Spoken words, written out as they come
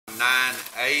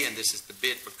9A, and this is the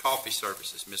bid for coffee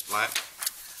services. Ms. Black?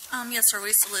 Yes, sir.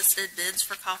 We solicited bids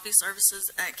for coffee services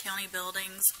at county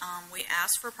buildings. We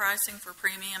asked for pricing for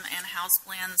premium and house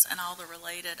blends and all the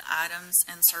related items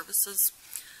and services.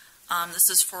 This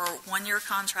is for a 1-year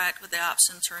contract with the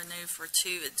option to renew for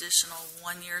 2 additional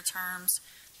 1-year terms.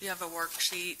 You have a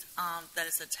worksheet that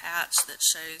is attached that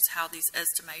shows how these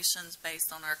estimations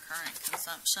based on our current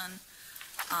consumption,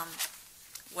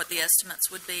 what the estimates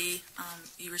would be.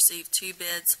 You received 2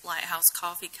 bids, Lighthouse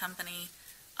Coffee Company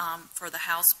for the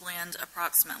house blend,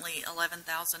 approximately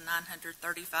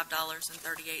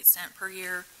 $11,935.38 per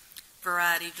year.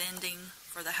 Variety Vending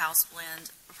for the house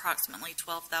blend, approximately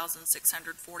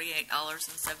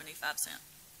 $12,648.75.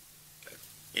 Okay.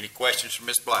 Any questions for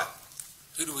Ms. Black?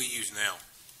 Who do we use now?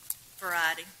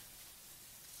 Variety.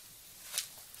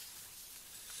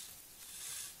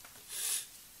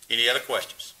 Any other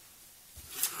questions?